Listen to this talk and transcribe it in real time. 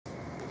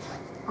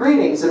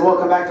Greetings and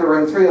welcome back to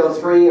Room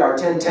 303, our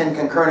 1010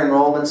 Concurrent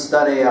Enrollment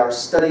Study, our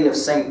study of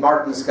St.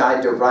 Martin's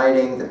Guide to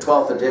Writing, the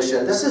 12th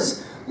edition. This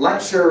is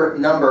lecture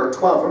number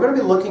 12. We're going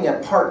to be looking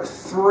at part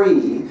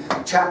 3,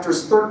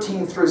 chapters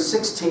 13 through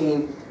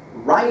 16,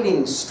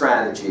 writing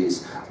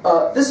strategies.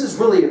 This is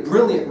really a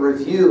brilliant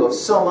review of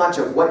so much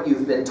of what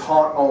you've been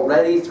taught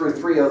already through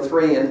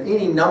 303 and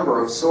any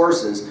number of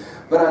sources.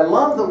 But I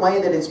love the way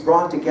that it's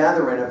brought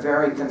together in a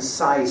very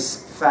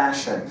concise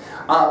fashion.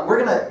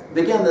 We're going to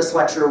begin this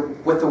lecture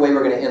with the way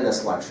we're going to end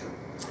this lecture.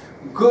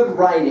 Good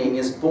writing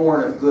is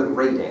born of good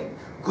reading.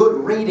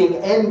 Good reading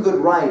and good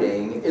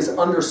writing is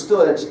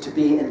understood to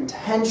be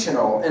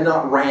intentional and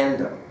not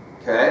random.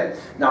 Okay?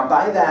 Now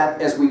by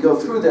that, as we go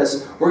through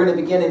this, we're going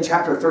to begin in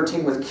chapter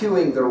 13 with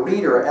cueing the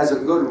reader as a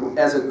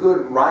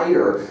good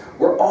writer.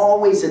 We're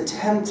always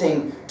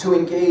attempting to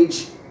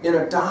engage in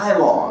a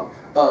dialogue.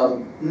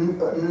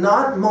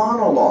 Not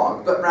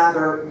monologue, but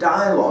rather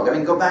dialogue. I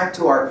mean, go back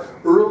to our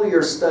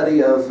earlier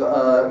study of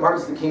Martin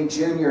Luther King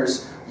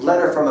Jr.'s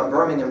letter from a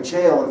Birmingham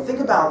jail and think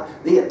about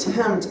the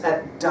attempt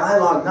at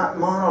dialogue, not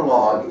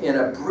monologue, in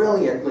a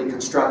brilliantly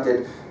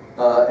constructed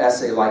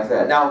essay like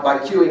that. Now, by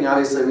cueing,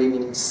 obviously, we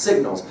mean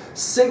signals.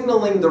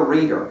 Signaling the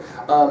reader.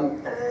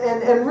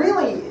 And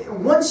really,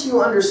 once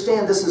you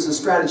understand this is a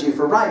strategy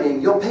for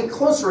writing, you'll pay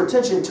closer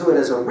attention to it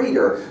as a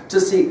reader to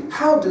see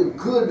how do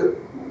good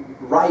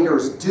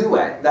writers do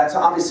it. That's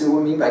obviously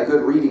what we mean by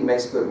good reading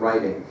makes good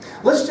writing.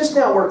 Let's just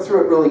now work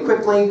through it really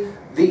quickly.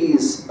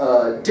 These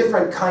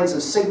different kinds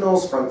of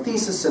signals, from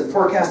thesis and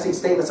forecasting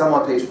statements, I'm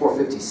on page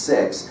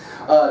 456,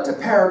 to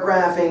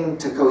paragraphing,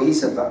 to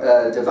cohesive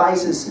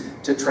devices,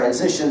 to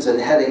transitions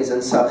and headings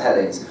and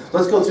subheadings.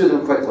 Let's go through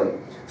them quickly.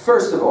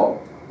 First of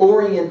all,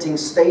 orienting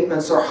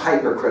statements are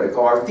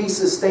hypercritical. Our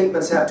thesis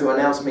statements have to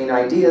announce main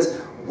ideas.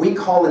 We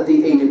call it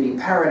the A to B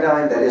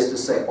paradigm, that is to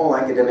say all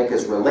academic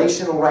is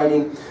relational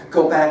writing.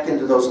 Go back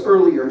into those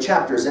earlier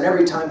chapters, and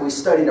every time we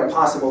studied a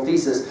possible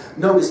thesis,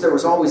 notice there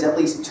was always at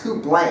least 2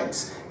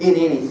 blanks in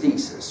any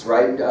thesis,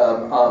 right?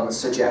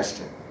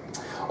 Suggestion.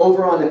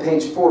 Over on to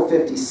page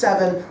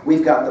 457,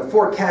 we've got the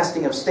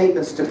forecasting of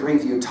statements to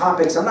preview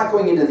topics. I'm not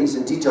going into these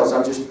in details,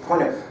 I'm just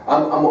pointing,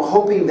 I'm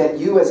hoping that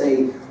you as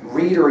a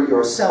reader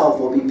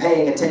yourself will be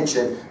paying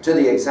attention to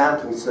the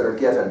examples that are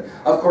given.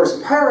 Of course,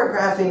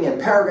 paragraphing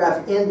and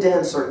paragraph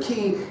indents are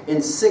key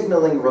in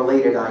signaling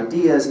related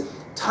ideas.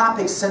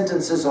 Topic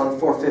sentences on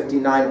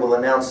 459 will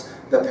announce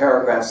the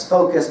paragraph's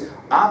focus.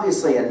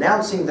 Obviously,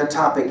 announcing the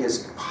topic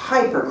is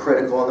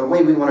hypercritical, and the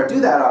way we want to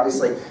do that,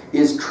 obviously,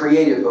 is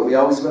creative, but we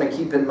always want to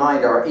keep in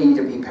mind our A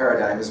to B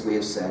paradigm, as we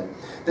have said.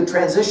 The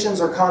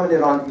transitions are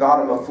commented on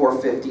bottom of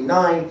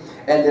 459,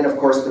 and then, of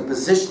course, the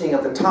positioning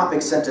of the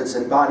topic sentence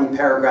and body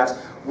paragraphs.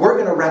 We're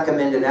going to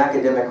recommend in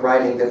academic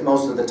writing that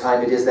most of the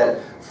time it is that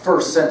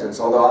first sentence,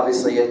 although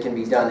obviously it can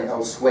be done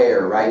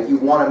elsewhere, right? You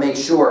want to make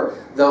sure,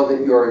 though,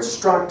 that your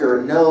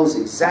instructor knows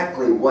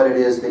exactly what it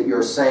is that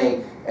you're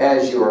saying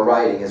as you are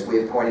writing, as we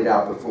have pointed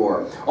out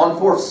before. On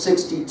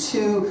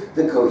 462,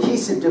 the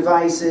cohesive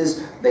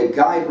devices, they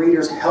guide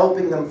readers,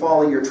 helping them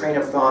follow your train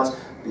of thoughts,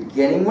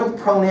 beginning with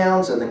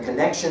pronouns and the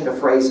connection to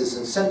phrases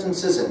and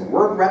sentences and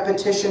word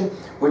repetition,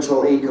 which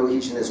will aid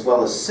cohesion, as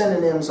well as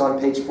synonyms on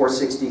page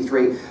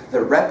 463.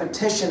 The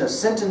repetition of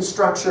sentence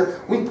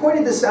structure. We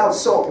pointed this out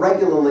so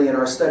regularly in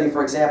our study,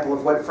 for example,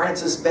 of what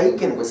Francis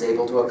Bacon was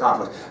able to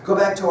accomplish. Go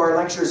back to our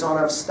lectures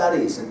on of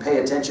studies and pay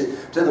attention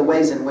to the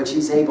ways in which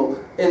he's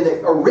able, in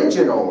the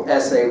original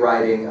essay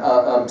writing,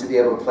 to be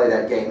able to play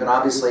that game. And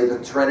obviously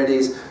the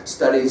Trinity's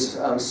studies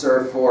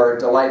serve for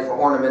delight, for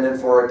ornament,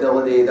 and for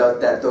ability.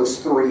 Those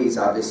 3 is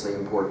obviously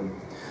important.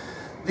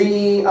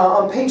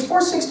 On page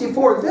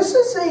 464, this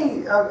is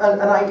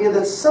an idea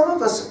that some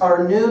of us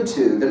are new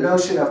to, the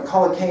notion of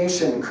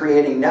collocation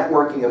creating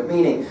networking of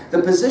meaning.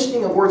 The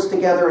positioning of words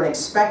together in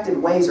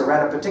expected ways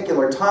around a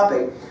particular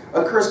topic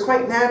occurs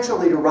quite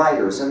naturally to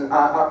writers, and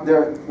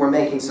we're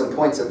making some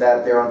points of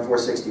that there on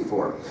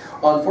 464.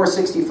 On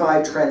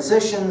 465,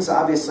 transitions,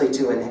 obviously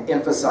to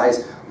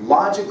emphasize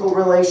logical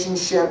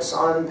relationships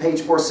on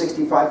page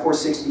 465,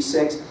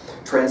 466.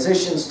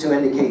 Transitions to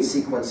indicate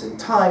sequence in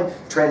time,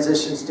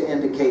 transitions to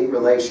indicate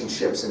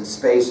relationships in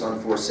space on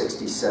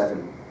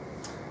 467.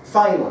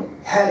 Finally,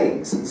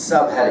 headings and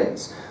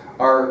subheadings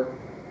are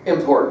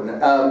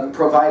important,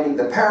 providing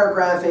the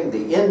paragraphing,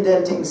 the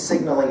indenting,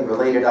 signaling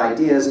related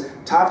ideas,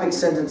 topic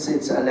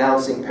sentences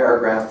announcing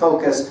paragraph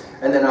focus,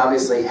 and then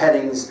obviously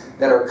headings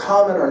that are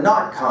common or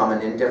not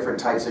common in different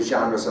types of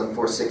genres on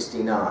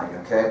 469,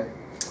 okay?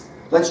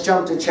 Let's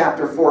jump to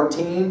chapter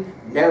 14,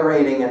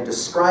 narrating and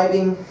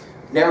describing.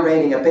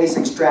 Narrating, a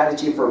basic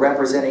strategy for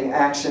representing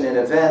action and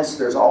events.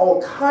 There's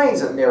all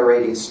kinds of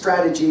narrating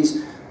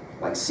strategies,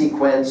 like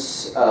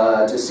sequence,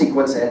 to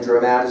sequence and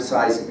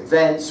dramatize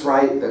events,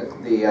 right?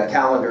 The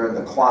calendar and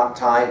the clock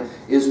time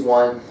is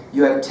one.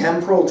 You have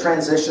temporal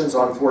transitions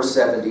on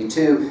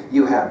 472.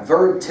 You have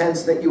verb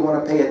tense that you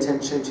want to pay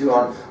attention to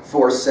on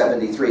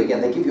 473. Again,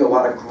 they give you a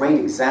lot of great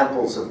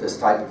examples of this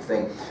type of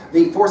thing.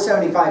 The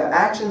 475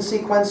 action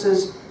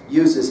sequences,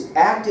 uses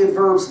active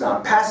verbs,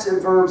 not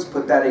passive verbs.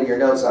 Put that in your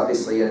notes,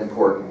 obviously an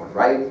important one,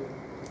 right?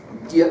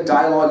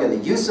 Dialogue and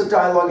the use of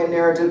dialogue and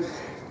narrative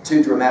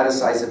to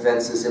dramatize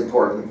events is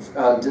important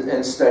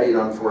and studied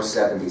on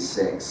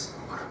 476.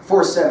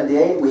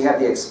 478, we have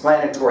the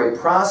explanatory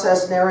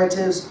process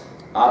narratives,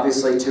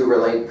 obviously to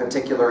relate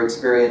particular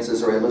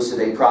experiences or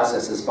elucidate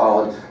processes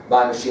followed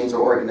by machines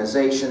or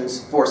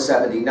organizations.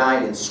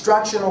 479,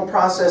 instructional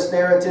process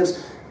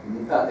narratives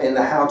in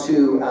the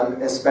how-to,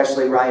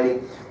 especially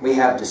writing. We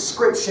have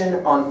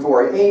description on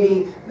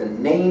 480, the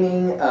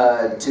naming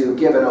to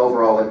give an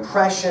overall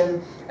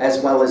impression, as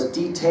well as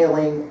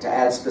detailing to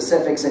add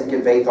specifics and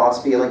convey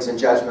thoughts, feelings, and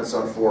judgments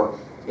on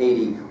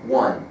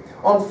 481.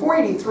 On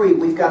 483,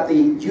 we've got the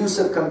use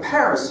of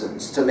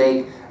comparisons to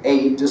make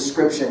a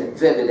description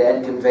vivid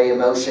and convey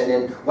emotion.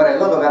 And what I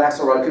love about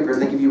Axelrod Cooper is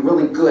they give you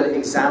really good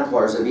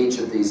exemplars of each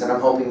of these, and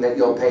I'm hoping that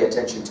you'll pay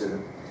attention to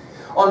them.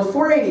 On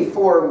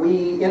 484,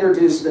 we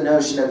introduced the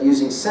notion of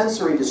using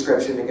sensory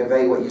description to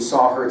convey what you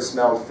saw, heard,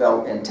 smelled,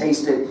 felt, and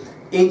tasted.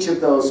 Each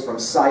of those from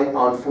sight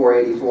on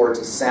 484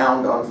 to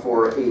sound on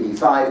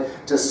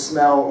 485 to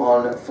smell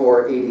on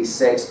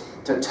 486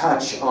 to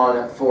touch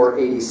on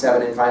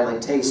 487 and finally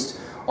taste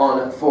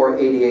on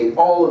 488.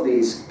 All of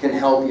these can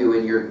help you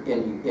in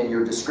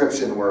your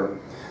description work.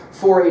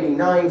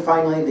 489,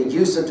 finally, the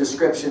use of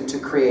description to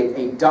create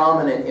a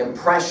dominant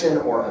impression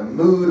or a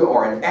mood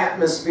or an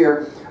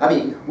atmosphere. I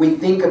mean, we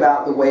think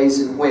about the ways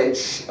in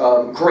which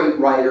great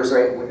writers,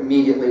 right?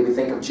 Immediately we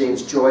think of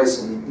James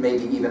Joyce and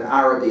maybe even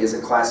Araby as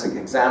a classic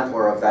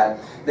exemplar of that.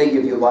 They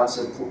give you lots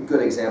of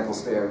good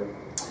examples there.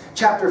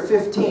 Chapter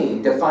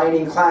 15,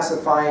 defining,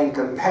 classifying,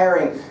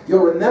 comparing.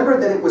 You'll remember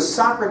that it was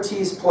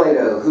Socrates,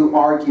 Plato, who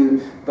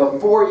argued,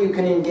 before you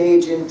can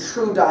engage in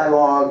true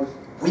dialogue,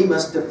 we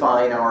must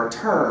define our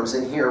terms.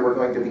 And here we're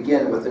going to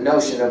begin with the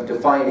notion of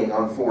defining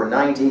on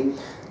 490.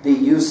 The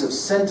use of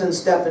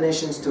sentence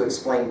definitions to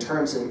explain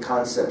terms and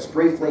concepts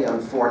briefly on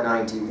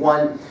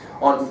 491.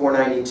 On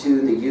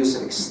 492, the use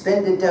of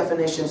extended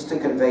definitions to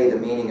convey the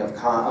meaning of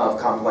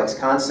complex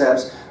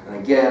concepts. And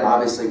again,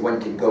 obviously,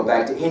 one can go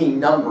back to any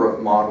number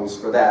of models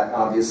for that.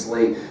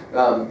 Obviously,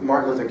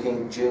 Martin Luther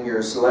King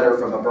Jr.'s letter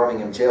from a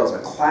Birmingham jail is a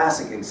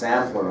classic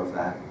exemplar of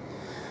that.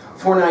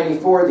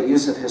 494, the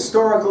use of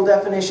historical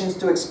definitions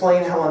to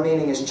explain how a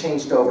meaning has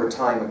changed over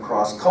time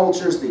across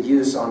cultures. The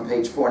use on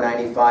page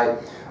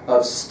 495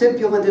 of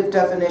stipulative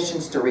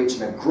definitions to reach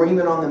an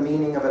agreement on the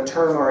meaning of a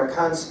term or a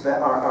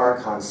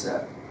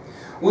concept.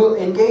 We'll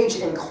engage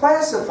in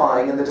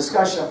classifying, in the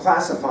discussion of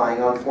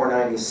classifying on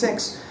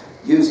 496,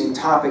 using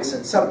topics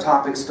and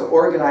subtopics to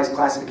organize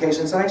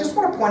classifications. And I just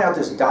want to point out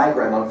this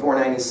diagram on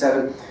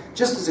 497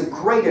 just as a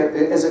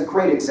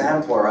great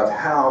exemplar of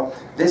how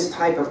this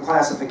type of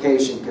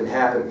classification can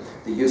happen.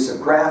 The use of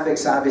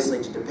graphics,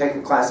 obviously, to depict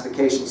a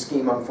classification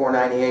scheme on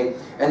 498,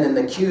 and then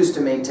the cues to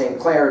maintain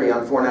clarity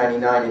on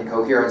 499 and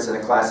coherence in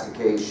a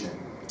classification.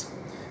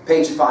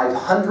 Page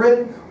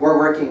 500, we're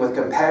working with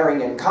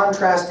comparing and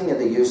contrasting and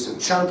the use of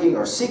chunking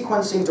or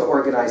sequencing to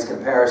organize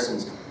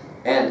comparisons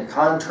and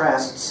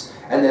contrasts.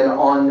 And then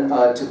on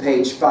to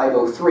page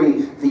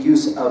 503, the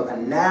use of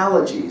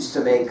analogies to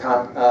make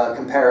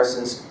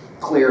comparisons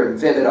clear and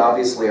vivid.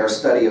 Obviously, our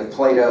study of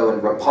Plato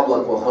and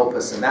Republic will help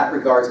us in that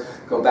regards.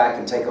 Go back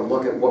and take a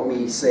look at what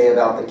we say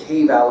about the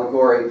cave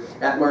allegory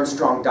at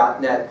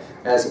learnstrong.net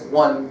as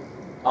one,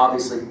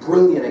 obviously,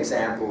 brilliant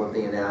example of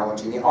the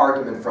analogy, the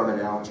argument from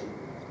analogy.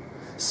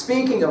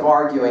 Speaking of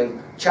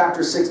arguing,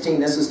 chapter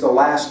 16, this is the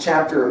last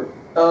chapter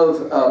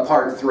of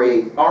part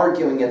 3,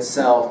 arguing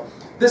itself.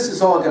 This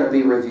is all going to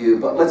be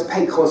reviewed, but let's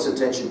pay close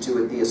attention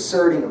to it. The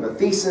asserting of a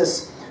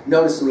thesis.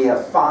 Notice we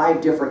have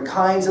 5 different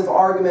kinds of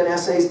argument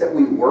essays that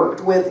we worked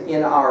with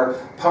in our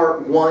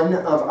part 1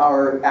 of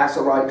our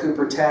Axelrod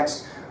Cooper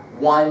text.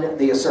 1,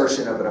 the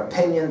assertion of an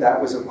opinion. That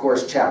was, of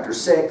course, chapter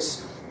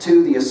 6.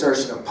 2, the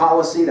assertion of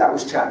policy. That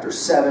was chapter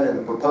 7, and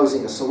the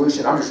proposing a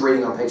solution. I'm just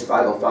reading on page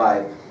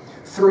 505.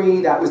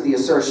 3, that was the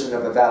assertion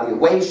of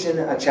evaluation.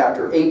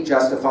 Chapter 8,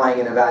 justifying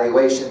an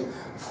evaluation.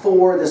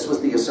 4, this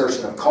was the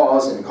assertion of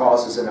cause and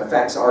causes and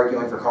effects,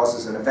 arguing for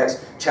causes and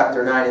effects,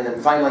 chapter 9, and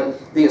then finally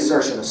the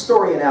assertion of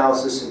story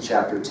analysis in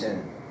chapter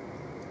 10.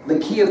 The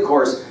key, of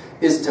course,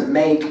 is to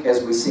make,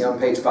 as we see on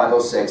page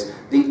 506,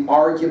 the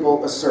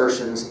arguable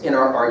assertions in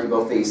our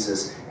arguable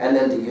thesis, and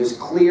then to use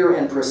clear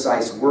and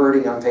precise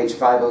wording on page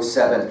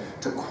 507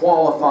 to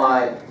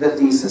qualify the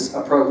thesis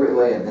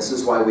appropriately. And this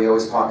is why we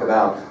always talk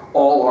about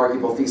all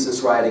arguable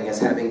thesis writing as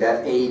having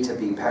that A to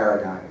B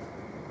paradigm.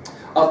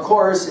 Of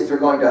course, if you're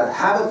going to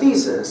have a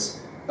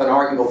thesis, an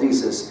arguable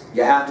thesis,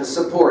 you have to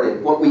support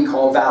it, what we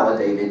call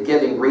validated,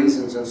 giving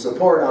reasons and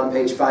support on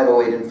page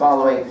 508 and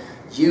following,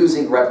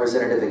 using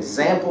representative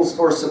examples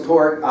for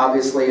support,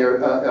 obviously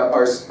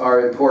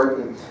are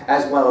important,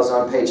 as well as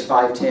on page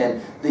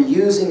 510, the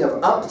using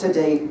of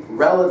up-to-date,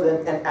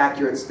 relevant, and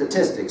accurate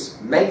statistics.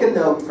 Make a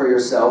note for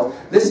yourself.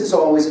 This is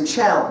always a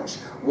challenge.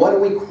 What do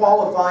we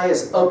qualify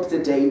as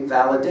up-to-date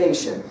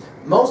validation?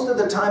 Most of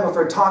the time, if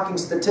we're talking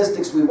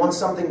statistics, we want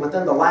something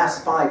within the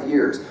last 5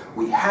 years.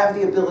 We have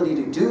the ability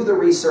to do the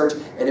research,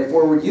 and if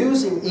we're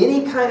using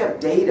any kind of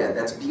data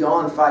that's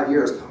beyond 5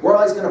 years, we're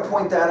always going to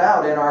point that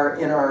out in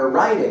our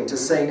writing to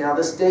say, now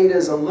this data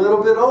is a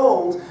little bit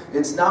old,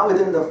 it's not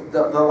within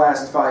the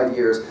last 5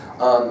 years,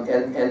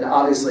 and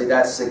obviously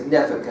that's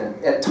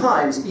significant, at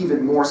times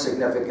even more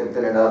significant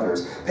than in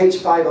others. Page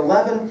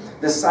 511,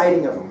 the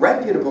citing of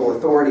reputable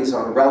authorities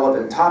on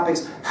relevant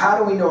topics. How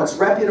do we know it's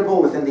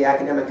reputable within the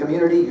academic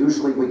community?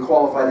 Usually we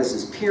qualify this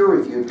as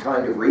peer-reviewed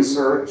kind of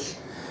research.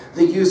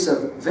 The use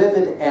of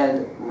vivid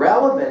and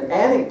relevant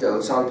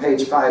anecdotes on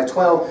page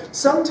 512.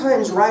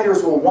 Sometimes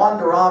writers will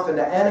wander off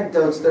into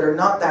anecdotes that are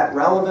not that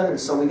relevant, and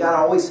so we got to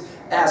always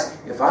ask,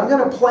 if I'm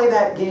going to play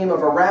that game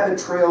of a rabbit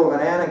trail of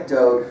an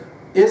anecdote,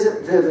 is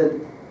it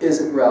vivid?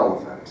 Is it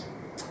relevant?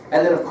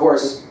 And then, of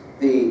course,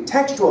 the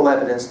textual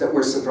evidence that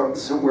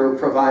we're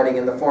providing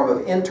in the form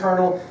of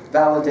internal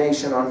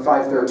validation on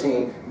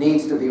 513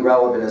 needs to be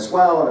relevant as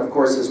well. And of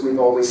course, as we've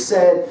always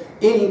said,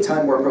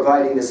 anytime we're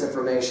providing this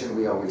information,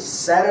 we always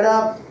set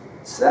up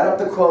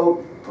the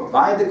quote,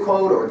 provide the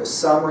quote or the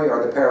summary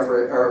or the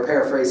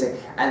paraphrasing,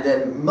 and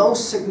then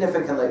most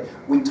significantly,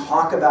 we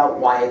talk about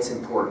why it's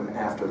important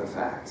after the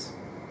facts.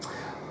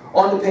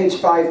 On to page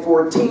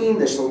 514,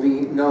 this will be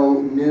no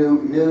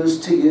new news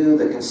to you.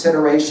 The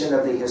consideration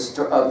of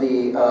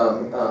the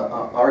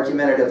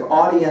argumentative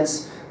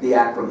audience, the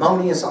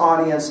acrimonious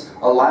audience,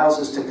 allows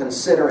us to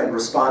consider and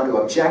respond to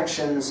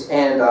objections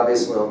and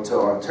obviously to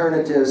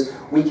alternatives.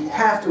 We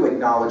have to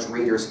acknowledge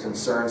readers'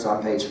 concerns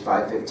on page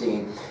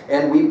 515,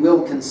 and we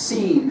will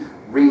concede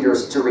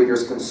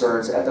readers'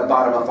 concerns at the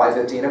bottom of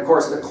 515. Of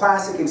course, the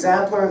classic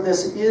exemplar of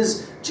this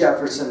is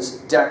Jefferson's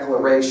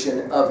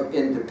Declaration of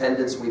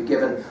Independence. We've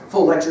given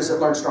full lectures at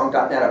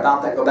learnstrong.net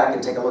about that. Go back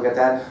and take a look at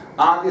that.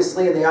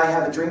 Obviously, in the I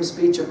Have a Dream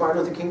speech of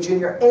Martin Luther King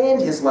Jr. and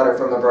his letter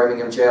from a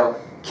Birmingham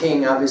jail,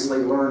 King obviously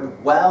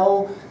learned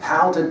well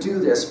how to do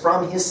this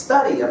from his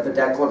study of the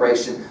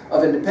Declaration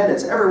of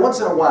Independence. Every once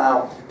in a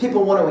while,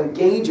 people want to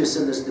engage us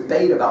in this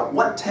debate about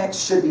what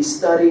text should be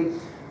studied.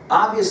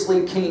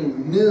 Obviously,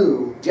 King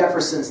knew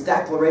Jefferson's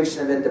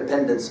Declaration of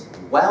Independence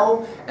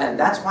well, and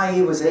that's why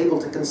he was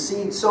able to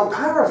concede so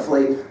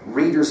powerfully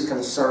readers'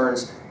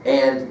 concerns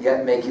and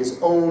yet make his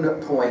own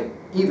point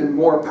even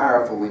more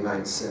powerful, we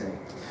might say.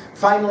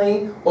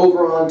 Finally,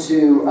 over on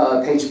to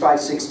page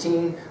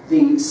 516,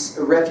 the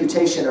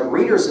refutation of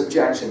readers'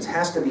 objections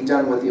has to be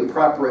done with the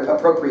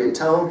appropriate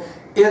tone,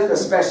 if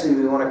especially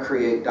we want to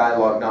create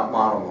dialogue, not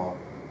monologue.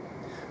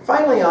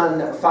 Finally, on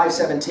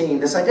 517,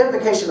 this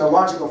identification of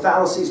logical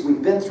fallacies,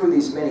 we've been through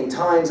these many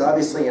times,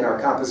 obviously in our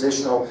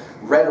compositional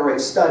rhetoric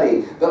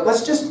study, but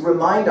let's just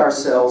remind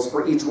ourselves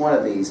for each one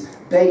of these.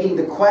 Begging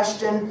the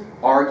question,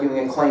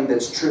 arguing a claim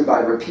that's true by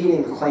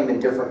repeating the claim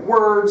in different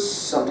words,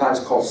 sometimes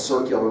called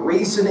circular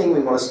reasoning. We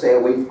want to stay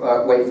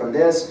away from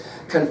this.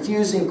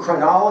 Confusing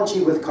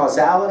chronology with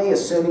causality,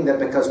 assuming that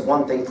because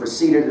one thing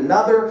preceded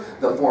another,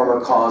 the former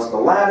caused the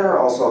latter,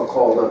 also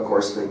called, of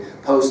course, the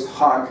post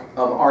hoc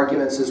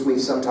arguments, as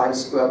we've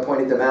sometimes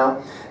pointed them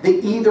out.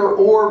 The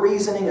either-or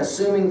reasoning,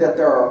 assuming that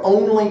there are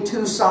only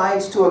two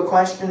sides to a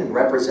question and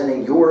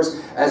representing yours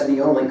as the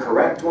only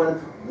correct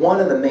one. One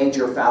of the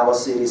major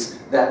fallacies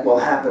that will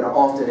happen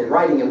often in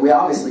writing, and we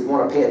obviously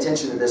want to pay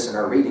attention to this in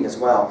our reading as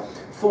well.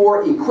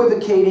 4,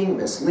 equivocating,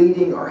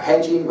 misleading, or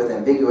hedging with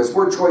ambiguous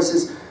word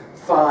choices.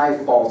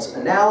 5, false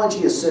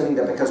analogy, assuming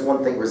that because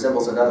one thing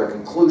resembles another,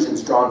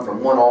 conclusions drawn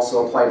from one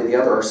also apply to the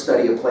other. Our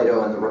study of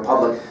Plato and the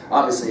Republic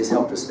obviously has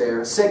helped us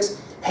there.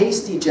 6,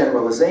 hasty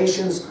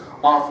generalizations,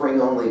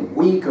 offering only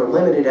weak or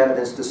limited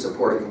evidence to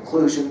support a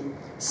conclusion.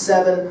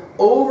 7,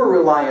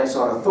 over-reliance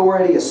on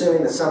authority,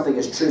 assuming that something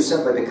is true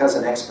simply because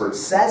an expert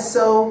says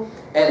so,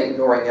 and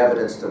ignoring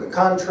evidence to the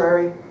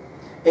contrary.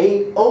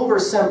 8,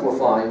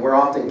 oversimplifying, we're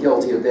often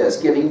guilty of this,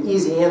 giving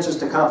easy answers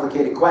to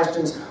complicated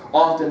questions,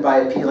 often by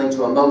appealing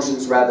to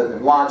emotions rather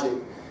than logic.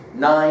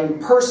 9,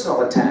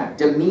 personal attack,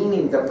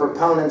 demeaning the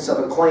proponents of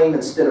a claim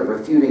instead of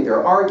refuting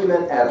their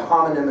argument. Ad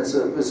hominem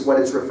is what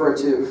it's referred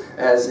to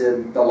as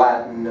in the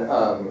Latin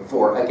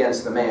for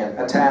against the man,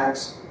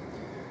 attacks.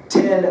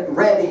 10,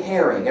 red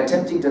herring,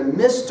 attempting to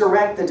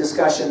misdirect the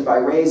discussion by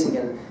raising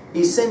an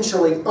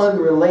essentially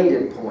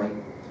unrelated point.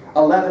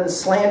 11,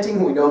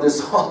 slanting, we know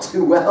this all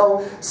too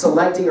well,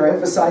 selecting or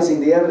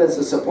emphasizing the evidence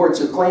that supports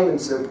your claim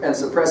and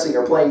suppressing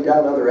or playing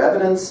down other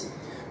evidence.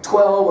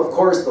 12, of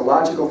course, the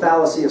logical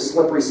fallacy of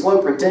slippery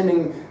slope,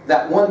 pretending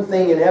that one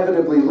thing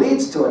inevitably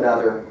leads to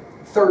another.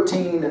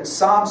 13,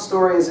 sob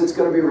story, as it's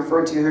going to be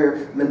referred to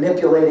here,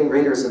 manipulating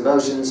readers'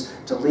 emotions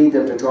to lead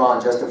them to draw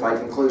unjustified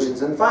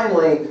conclusions. And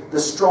finally, the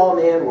straw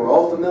man. We're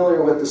all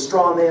familiar with the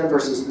straw man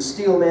versus the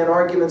steel man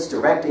arguments,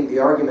 directing the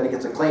argument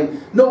against a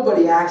claim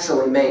nobody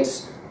actually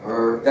makes,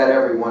 or that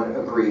everyone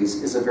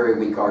agrees is a very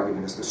weak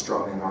argument, is the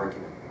straw man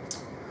argument.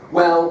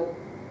 Well,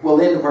 we'll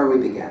end where we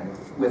began,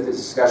 with the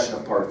discussion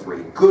of part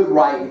 3. Good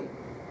writing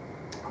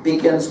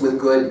begins with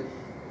good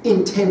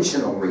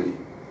intentional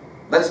reading.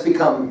 Let's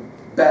become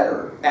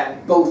better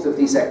at both of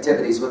these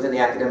activities within the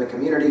academic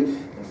community.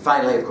 And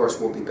finally, of course,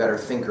 we'll be better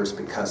thinkers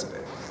because of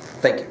it.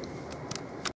 Thank you.